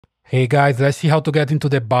Hey guys, let's see how to get into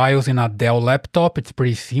the BIOS in a Dell laptop. It's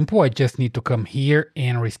pretty simple. I just need to come here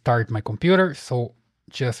and restart my computer. So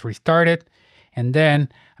just restart it. And then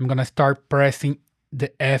I'm going to start pressing the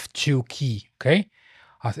F2 key, okay?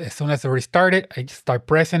 As soon as I restart it, I just start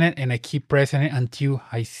pressing it and I keep pressing it until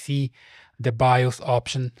I see the BIOS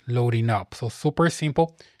option loading up. So super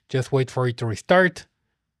simple. Just wait for it to restart.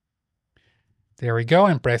 There we go.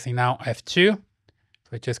 I'm pressing now F2. So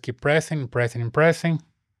I just keep pressing, pressing, and pressing.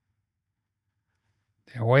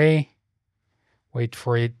 Away, wait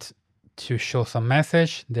for it to show some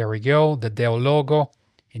message. There we go, the Dell logo,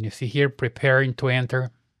 and you see here preparing to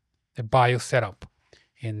enter the BIOS setup,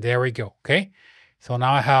 and there we go. Okay, so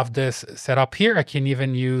now I have this set up here. I can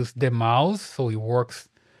even use the mouse, so it works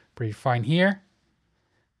pretty fine here.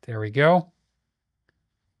 There we go,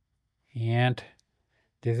 and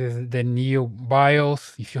this is the new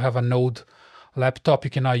BIOS. If you have an old laptop,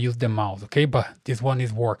 you cannot use the mouse, okay, but this one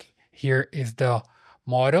is working. Here is the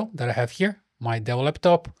model that I have here, my Dell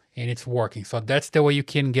laptop, and it's working. So that's the way you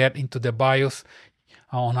can get into the BIOS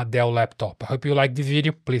on a Dell laptop. I hope you like this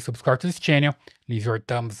video. Please subscribe to this channel, leave your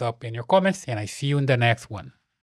thumbs up and your comments, and I see you in the next one.